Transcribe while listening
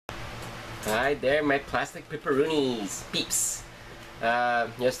Hi there, my plastic pepperoonies, peeps.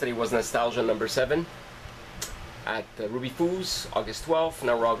 Yesterday was nostalgia number 7 at Ruby Foo's, August 12th.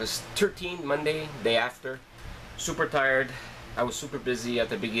 Now we're August 13th, Monday, day after. Super tired. I was super busy at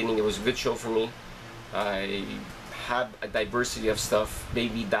the beginning. It was a good show for me. I have a diversity of stuff.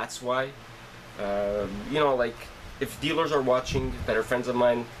 Maybe that's why. You know, like, if dealers are watching that are friends of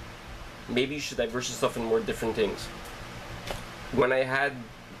mine, maybe you should diversify stuff in more different things.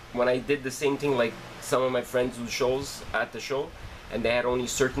 When I did the same thing, like some of my friends do shows at the show, and they had only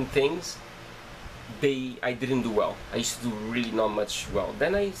certain things, I didn't do well. I used to do really not much well.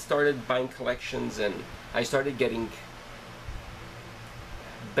 Then I started buying collections, and I started getting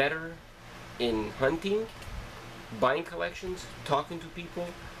better in hunting, buying collections, talking to people,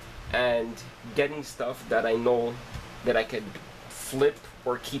 and getting stuff that I know that I could flip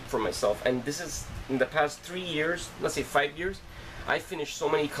or keep for myself. And this is in the past 3 years, let's say 5 years, I finished so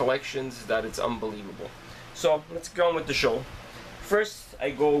many collections that it's unbelievable. So let's go on with the show. First, I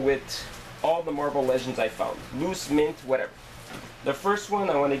go with all the Marvel Legends I found. Loose, mint, whatever. The first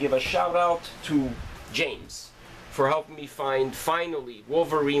one, I want to give a shout out to James for helping me find, finally,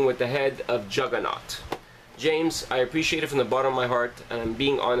 Wolverine with the head of Juggernaut. James, I appreciate it from the bottom of my heart, and I'm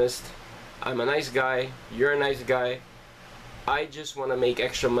being honest. I'm a nice guy, you're a nice guy. I just want to make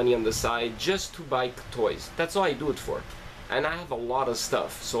extra money on the side just to buy toys. That's all I do it for. And I have a lot of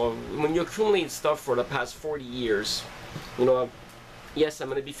stuff. So when you accumulate stuff for the past 40 years, you know, yes, I'm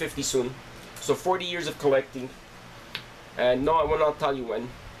going to be 50 soon. So 40 years of collecting. And no, I will not tell you when.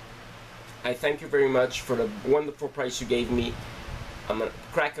 I thank you very much for the wonderful price you gave me. I'm going to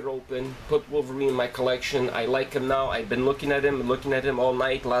crack it open, put Wolverine in my collection. I like him now. I've been looking at him all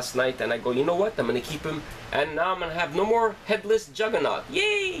night, last night, and I go, you know what? I'm going to keep him. And now I'm going to have no more headless Juggernaut.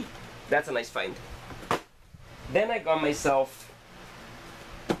 Yay! That's a nice find. Then I got myself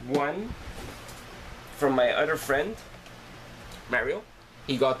one from my other friend, Mario.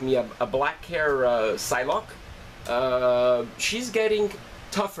 He got me a black hair Psylocke. She's getting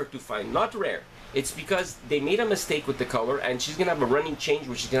tougher to find, not rare. It's because they made a mistake with the color, and she's gonna have a running change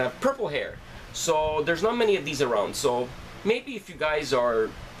where she's gonna have purple hair. So there's not many of these around. So maybe if you guys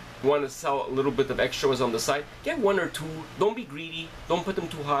want to sell a little bit of extras on the side, get 1 or 2. Don't be greedy. Don't put them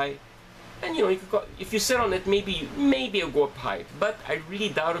too high. And you know, you could go, if you sit on it, maybe it'll go up high. But I really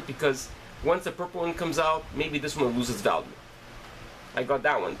doubt it, because once the purple one comes out, maybe this one will lose its value. I got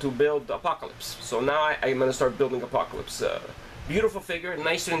that one to build Apocalypse. So now I'm gonna start building Apocalypse. Beautiful figure,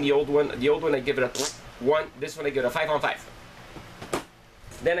 nicer than the old one. The old one I give it a 1. This one I give it a 5 on 5.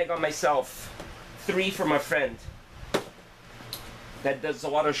 Then I got myself 3 for my friend that does a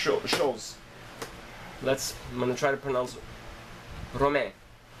lot of shows. I'm gonna try to pronounce it. Romain.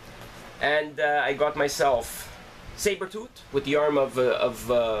 And I got myself Sabretooth with the arm of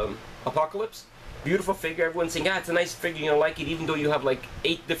Apocalypse. Beautiful figure. Everyone's saying, it's a nice figure, you don't like it, even though you have like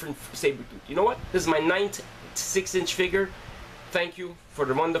 8 different Sabretooth. You know what? This is my 9th 6-inch figure. Thank you for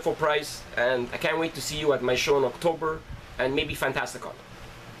the wonderful price, and I can't wait to see you at my show in October, and maybe Fantasticon.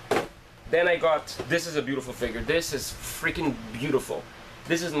 Then I got, this is a beautiful figure. This is freaking beautiful.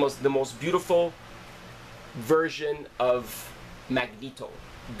 This is the most beautiful version of Magneto.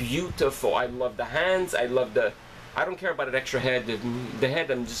 Beautiful. I love the hands. I don't care about an extra head. The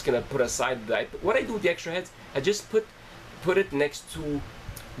head I'm just gonna put aside. What I do with the extra heads, I just put it next to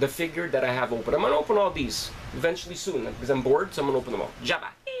the figure that I have open. I'm gonna open all these eventually soon because I'm bored, so I'm gonna open them all. Java.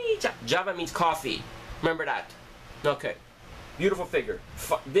 Java means coffee. Remember that. Okay. Beautiful figure.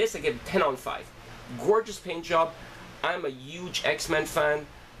 This I give 10 on 5. Gorgeous paint job. I'm a huge X-Men fan.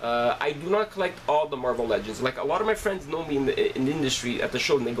 I do not collect all the Marvel Legends. Like, a lot of my friends know me in the industry at the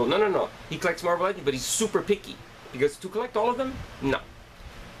show, and they go, no, he collects Marvel Legends, but he's super picky. Because to collect all of them, no.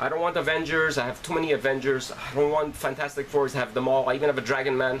 I don't want Avengers. I have too many Avengers. I don't want Fantastic Fours. I have them all. I even have a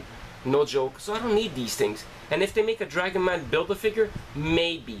Dragon Man. No joke. So I don't need these things. And if they make a Dragon Man Build-A-Figure,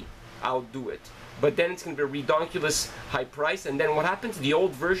 maybe I'll do it. But then it's going to be a redonkulous high price. And then what happens? The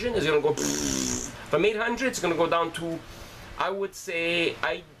old version is going to go from 800, it's going to go down to, I would say,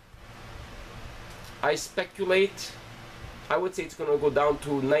 I speculate, I would say it's going to go down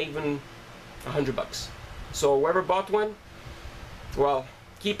to not even $100. So whoever bought one, well,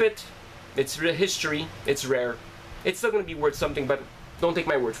 keep it. It's history. It's rare. It's still going to be worth something, but don't take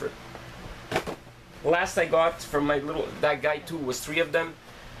my word for it. Last I got from that guy too, was 3 of them,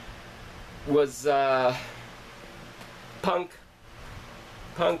 was Punk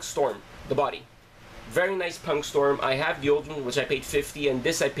Storm, the body. Very nice Punk Storm. I have the old one, which I paid 50, and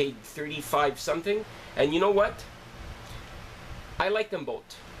this I paid 35 something. And you know what? I like them both.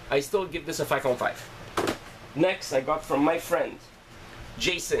 I still give this a 5 on 5. Next, I got from my friend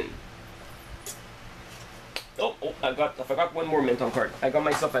Jason I forgot one more mint on card. I got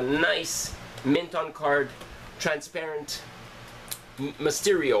myself a nice mint on card, transparent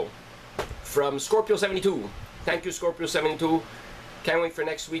Mysterio from Scorpio72. Thank you, Scorpio72. Can't wait for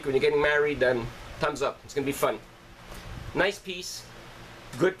next week when you're getting married. Then thumbs up. It's gonna be fun. Nice piece,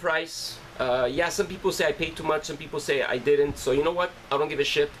 good price. Yeah, some people say I paid too much, some people say I didn't. So you know what? I don't give a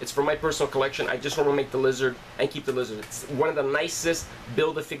shit. It's for my personal collection. I just want to make the lizard and keep the lizard. It's one of the nicest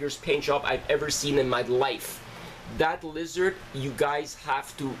Build-A-Figures paint job I've ever seen in my life. That lizard, you guys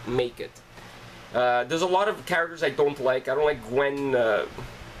have to make it. There's a lot of characters I don't like. I don't like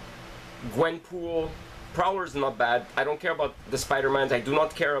Gwenpool. Prowler's not bad. I don't care about the Spider-Mans. I do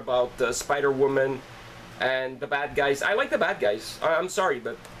not care about the Spider-Woman and the bad guys. I like the bad guys. I'm sorry,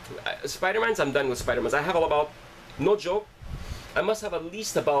 but Spider-Mans, I'm done with Spider-Mans. I have about, no joke, I must have at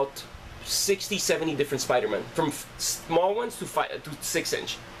least about 60, 70 different Spider-Man. From small ones to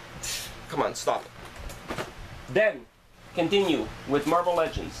 6-inch. Come on, stop. Then, continue with Marvel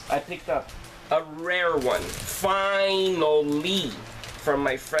Legends. I picked up a rare one, finally, from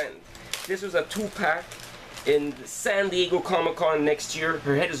my friend. This was a 2-pack in San Diego Comic-Con next year.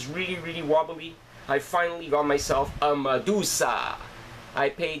 Her head is really, really wobbly. I finally got myself a Medusa. I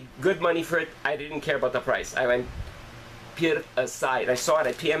paid good money for it. I didn't care about the price. I went, put it aside. I saw it,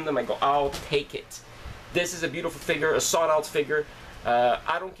 I PM'd them, I go, I'll take it. This is a beautiful figure, a sought-out figure.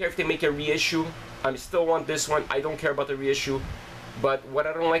 I don't care if they make a reissue. I still want this one. I don't care about the reissue. But what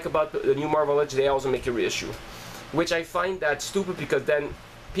I don't like about the new Marvel Legends, they also make a reissue. Which I find that stupid, because then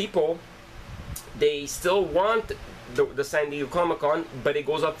people, they still want the San Diego Comic-Con, but it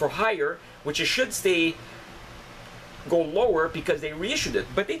goes up for higher, which it should go lower because they reissued it,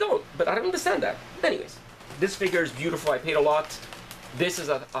 but they don't. But I don't understand that. Anyways, this figure is beautiful. I paid a lot. This is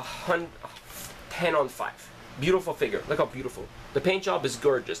a 10 on 5. Beautiful figure. Look how beautiful. The paint job is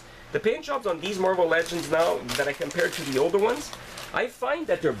gorgeous. The paint jobs on these Marvel Legends now that I compare to the older ones, I find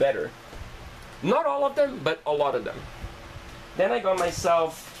that they're better. Not all of them, but a lot of them. Then I got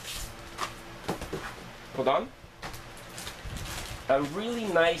myself, hold on, a really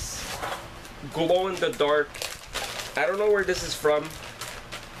nice glow-in-the-dark, I don't know where this is from,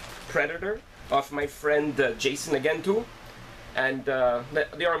 Predator, of my friend Jason again too. And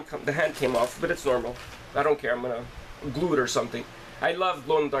the hand came off, but it's normal. I don't care, I'm gonna glue it or something. I love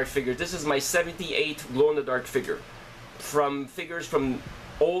glow-in-the-dark figures. This is my 78 glow-in-the-dark figure. From figures from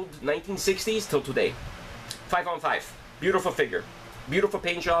old 1960s till today. 5 on 5. Beautiful figure. Beautiful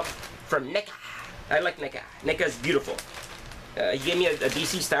paint job from NECA. I like NECA. NECA is beautiful. He gave me a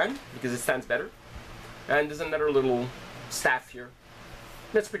DC stand because it stands better. And there's another little staff here.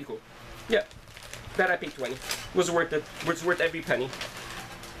 That's pretty cool. Yeah. That I paid 20. Was worth it. Was worth every penny.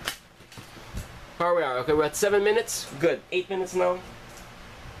 Here we are. Okay, we're at 7 minutes. Good. 8 minutes now.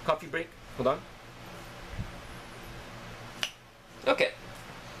 Coffee break. Hold on. Okay.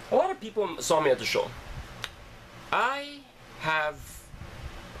 A lot of people saw me at the show. I have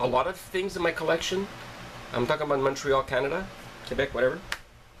a lot of things in my collection. I'm talking about Montreal, Canada, Quebec, whatever.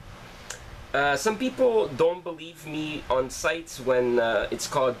 Some people don't believe me on sites when it's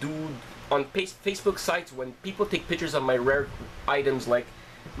called on Facebook sites when people take pictures of my rare items, like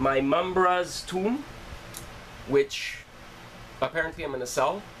my Mumbra's tomb, which apparently I'm gonna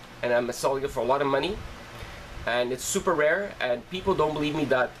sell, and I'm selling it for a lot of money, and it's super rare, and people don't believe me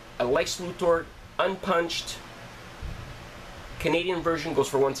that a Lex Luthor unpunched Canadian version goes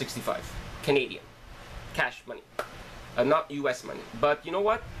for $165. Canadian. Cash money. Not US money. But you know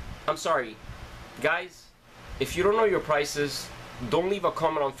what? I'm sorry. Guys, if you don't know your prices, don't leave a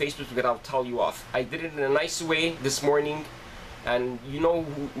comment on Facebook because I'll tell you off. I did it in a nice way this morning, and you know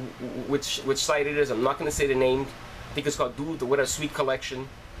which site it is. I'm not going to say the name. I think it's called Dude, What a Sweet Collection.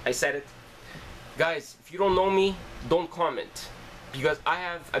 I said it. Guys, if you don't know me, don't comment. Because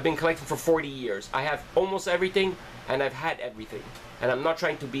I've been collecting for 40 years. I have almost everything, and I've had everything. And I'm not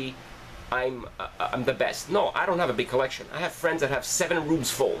trying to be, I'm the best. No, I don't have a big collection. I have friends that have 7 rooms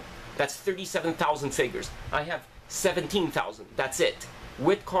full. That's 37,000 figures. I have 17,000. That's it.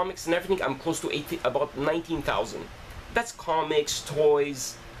 With comics and everything, I'm close to about 19,000. That's comics,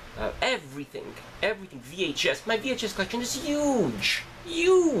 toys, everything. Everything. VHS. My VHS collection is huge.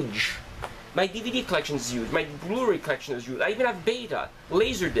 Huge. My DVD collection is huge. My Blu-ray collection is huge. I even have Beta,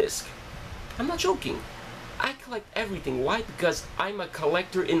 Laserdisc. I'm not joking. I collect everything. Why? Because I'm a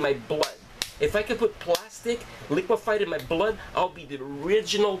collector in my blood. If I could put plastic liquefied in my blood, I'll be the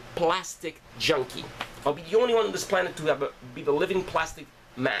original plastic junkie. I'll be the only one on this planet to be the living plastic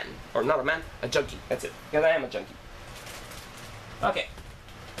man. Or not a man, a junkie. That's it. Because I am a junkie. Okay.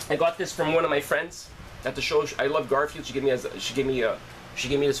 I got this from one of my friends at the show. I love Garfield. She gave me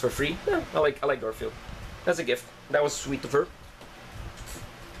this for free. Yeah, I like Garfield. That's a gift. That was sweet of her.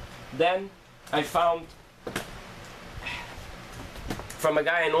 Then I found from a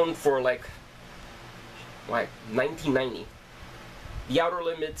guy I known for like 1990. The Outer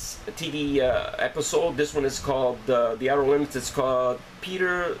Limits TV episode. This one is called The Outer Limits. It's called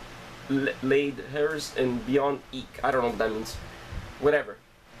Peter Laid Hairs and Beyond Eek. I don't know what that means. Whatever.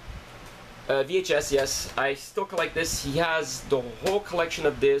 VHS, yes. I still collect this. He has the whole collection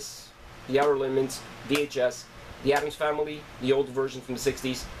of this. The Outer Limits, VHS, The Addams Family, the old version from the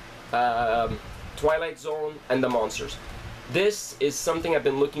 60s, Twilight Zone, and The Monsters. This is something I've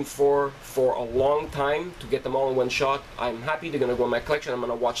been looking for a long time, to get them all in one shot. I'm happy they're going to go in my collection. I'm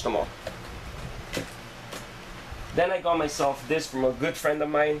going to watch them all. Then I got myself this from a good friend of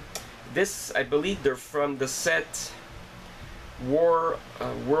mine. This, I believe they're from the set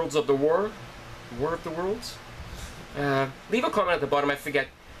Worlds of the War of the Worlds. Leave a comment at the bottom, I forget.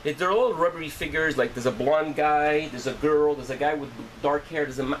 They're all rubbery figures, like there's a blonde guy, there's a girl, there's a guy with dark hair,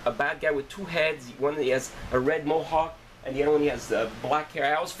 there's a bad guy with two heads. One he has a red mohawk, and the other one he has black hair.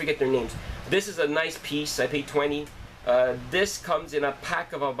 I always forget their names. This is a nice piece. I paid 20. This comes in a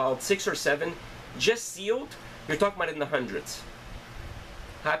pack of about 6 or 7, just sealed. You're talking about in the hundreds.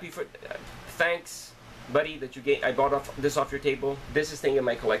 Happy for, thanks, buddy, that you gave. I bought this off your table. This is staying in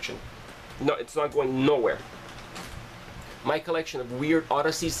my collection. No, it's not going nowhere. My collection of weird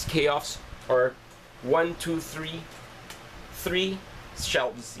odysseys, chaos, are 1, 2, 3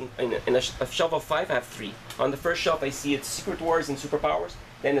 shelves. In a shelf of 5, I have 3. On the first shelf, I see it's Secret Wars and Superpowers.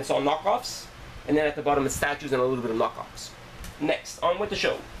 Then it's all knockoffs, and then at the bottom it's statues and a little bit of knockoffs. Next, on with the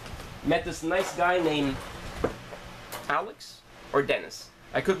show. Met this nice guy named Alex or Dennis.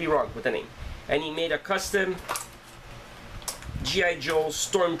 I could be wrong with the name. And he made a custom G.I. Joe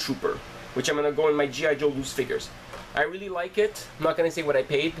Stormtrooper, which I'm gonna go in my G.I. Joe loose figures. I really like it. I'm not gonna say what I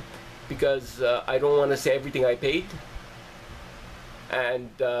paid, because I don't want to say everything I paid. And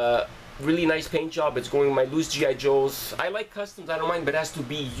really nice paint job. It's going with my loose G.I. Joes. I like customs, I don't mind, but it has to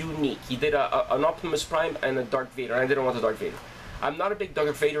be unique. He did an Optimus Prime and a Darth Vader. I didn't want a Darth Vader. I'm not a big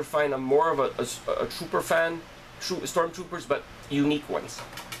Darth Vader fan. I'm more of a trooper fan. Stormtroopers, but unique ones.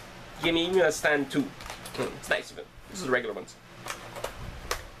 Give me even a stand too. It's nice of it. This is the regular ones.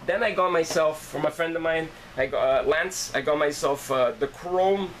 Then I got myself, from a friend of mine, I got Lance. I got myself the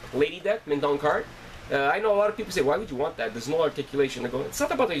Chrome Lady Death mint on card. I know a lot of people say, why would you want that? There's no articulation. I go, it's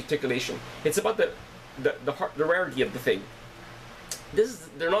not about the articulation. It's about the rarity of the thing.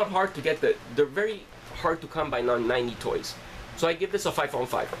 They're not hard to get. They're very hard to come by non-90 toys. So I give this a 5 on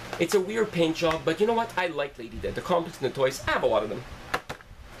 5. It's a weird paint job, but you know what? I like Lady Death. The complex and the toys, I have a lot of them.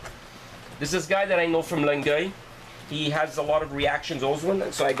 There's this guy that I know from Longueuil. He has a lot of reactions,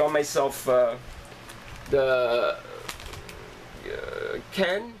 Oswin, so I got myself the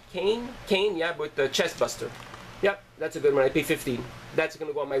Kane, yeah, with the chest buster. Yep, that's a good one. I paid 15. That's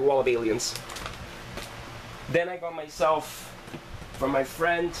gonna go on my wall of aliens. Then I got myself, from my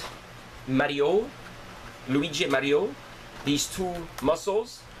friend Mario, Luigi and Mario, these 2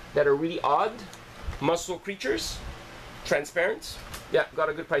 muscles that are really odd muscle creatures, transparent. Yeah, got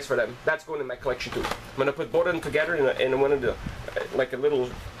a good price for them. That's going in my collection too. I'm gonna put both of them together in one of the, like a little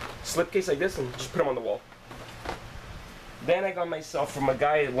slipcase like this, and just put them on the wall. Then I got myself, from a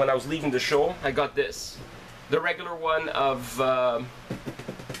guy when I was leaving the show, I got this. The regular one of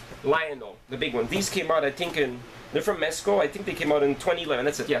Lionel, the big one. These came out, I think, they're from Mesco. I think they came out in 2011.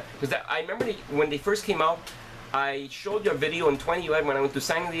 That's it, yeah. Because I remember when they first came out, I showed you a video in 2011 when I went to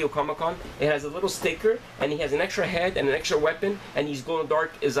San Diego Comic-Con. It has a little sticker, and he has an extra head and an extra weapon, and he's glowing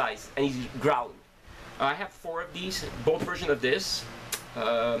dark his eyes, and he's growling. I have 4 of these, both versions of this.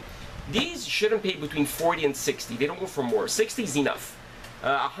 These shouldn't pay between 40 and 60. They don't go for more. 60 is enough.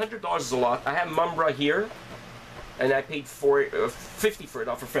 $100 is a lot. I have Mumbra here, and I paid 50 for it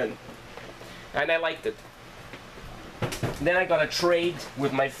off a friend, and I liked it. Then I got a trade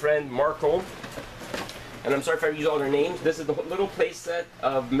with my friend Marco. And I'm sorry if I use all their names. This is the little playset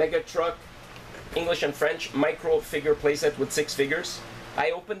of Mega Truck, English and French, micro figure playset with 6 figures. I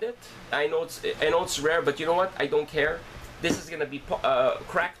opened it. I know it's rare, but you know what? I don't care. This is gonna be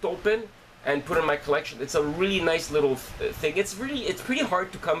cracked open and put in my collection. It's a really nice little thing. It's pretty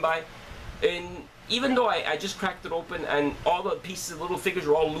hard to come by. And even though I just cracked it open and all the pieces, little figures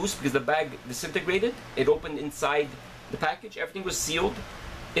were all loose because the bag disintegrated. It opened inside the package. Everything was sealed.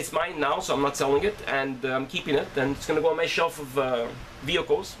 It's mine now, so I'm not selling it, and I'm keeping it, and it's gonna go on my shelf of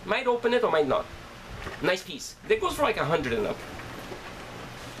vehicles. Might open it or might not. Nice piece. It goes for like 100 and up.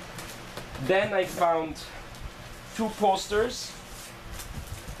 Then I found 2 posters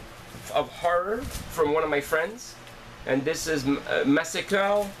of horror from one of my friends, and this is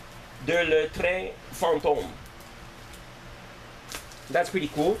Massacre de le train fantôme. That's pretty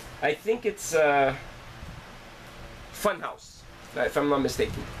cool. I think it's Funhouse, if I'm not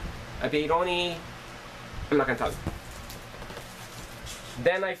mistaken. I paid only, I'm not gonna tell you.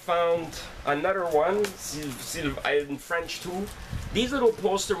 Then I found another one, in French too. These little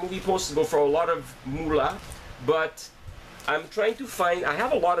movie posters go for a lot of moolah, but I'm trying to find, I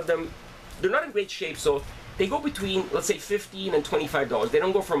have a lot of them. They're not in great shape, so they go between, let's say, $15 and $25. They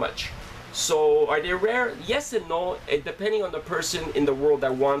don't go for much. So are they rare? Yes and no, depending on the person in the world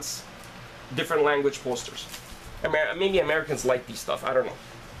that wants different language posters. Maybe Americans like these stuff, I don't know.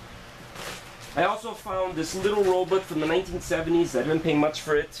 I also found this little robot from the 1970s. I didn't pay much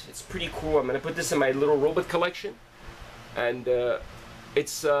for it. It's pretty cool. I'm gonna put this in my little robot collection. And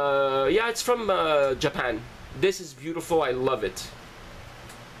it's from Japan. This is beautiful, I love it.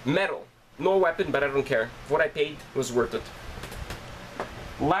 Metal, no weapon, but I don't care. What I paid was worth it.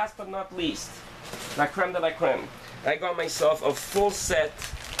 Last but not least, la creme de la creme. I got myself a full set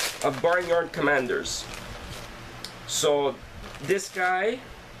of Barnyard Commanders. So this guy,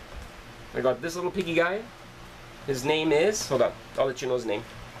 I got this little piggy guy. His name is, hold on, I'll let you know his name.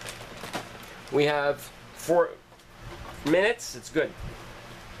 We have 4 minutes, it's good.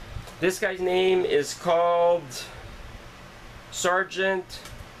 This guy's name is called Sergeant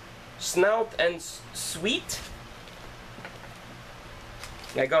Snout and Sweet.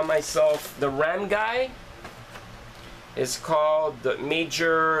 I got myself the Ram guy. It's called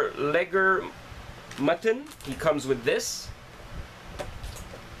Major Legger Mutton. He comes with this.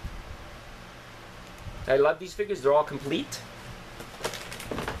 I love these figures, they're all complete.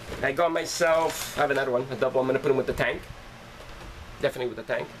 I got myself, I have another one, a double. I'm gonna put him with the tank. Definitely with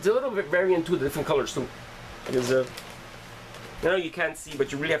the tank. It's a little bit variant too, the different colors too. Because I know you can't see,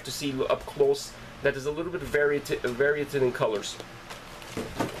 but you really have to see up close that there's a little bit of variety in colors.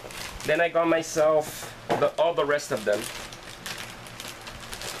 Then I got myself all the rest of them.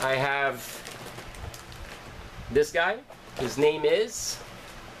 I have this guy. His name is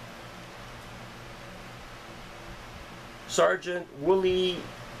Sergeant Woolly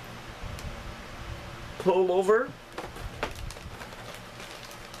Pullover.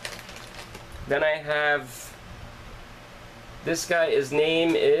 Then I have this guy. His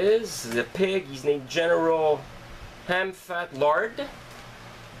name is the pig. He's named General Ham Fat Lard.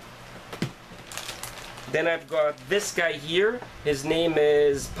 Then I've got this guy here. His name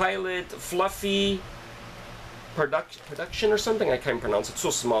is Pilot Fluffy Production or something. I can't pronounce it. It's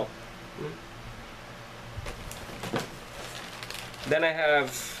so small. Then I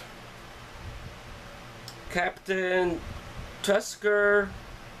have Captain Tusker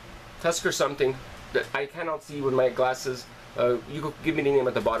something that I cannot see with my glasses. You could give me the name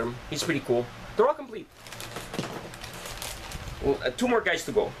at the bottom. He's pretty cool. They're all complete. Well, 2 more guys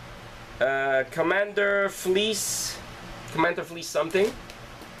to go. Commander Fleece something.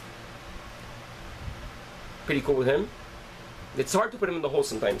 Pretty cool with him. It's hard to put him in the hole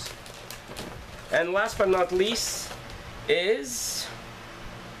sometimes. And last but not least is,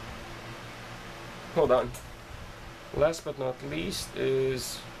 hold on. Last but not least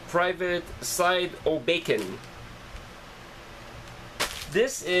is Private Side O'Bacon.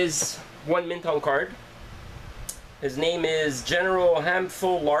 This is one mint on card. His name is General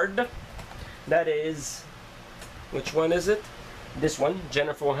Hamful Lard. That is, which one is it? This one,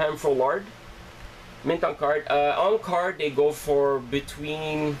 General Hamful Lard. Mint on card. On card, they go for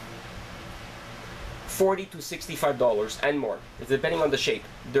between $40 to $65 and more. It's depending on the shape.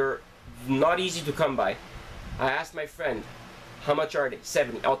 They're not easy to come by. I asked my friend, how much are they?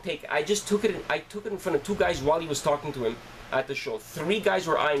 70. I'll take it. I took it in front of 2 guys while he was talking to him at the show. 3 guys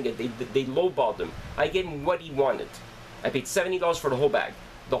were eyeing it. They lowballed him. I gave him what he wanted. I paid $70 for the whole bag.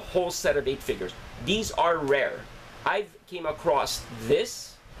 The whole set of 8 figures. These are rare. I've came across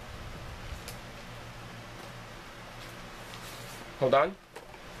this. Hold on.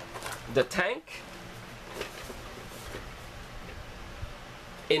 The tank.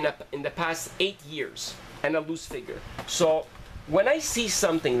 In the past 8 years. And a loose figure. So when I see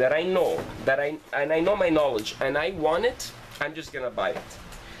something that I know, and I know my knowledge, and I want it, I'm just gonna buy it.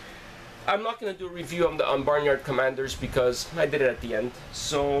 I'm not gonna do a review on Barnyard Commanders because I did it at the end.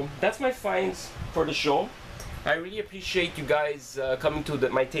 So that's my finds for the show. I really appreciate you guys coming to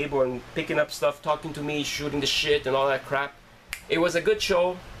my table and picking up stuff, talking to me, shooting the shit and all that crap. It was a good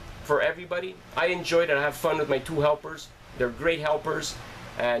show for everybody. I enjoyed it. I have fun with my 2 helpers. They're great helpers.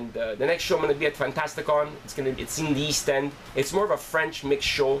 And the next show I'm going to be at Fantasticon. It's in the East End. It's more of a French mixed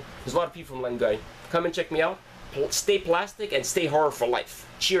show. There's a lot of people from Langueil. Come and check me out. Stay plastic and stay horror for life.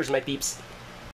 Cheers, my peeps.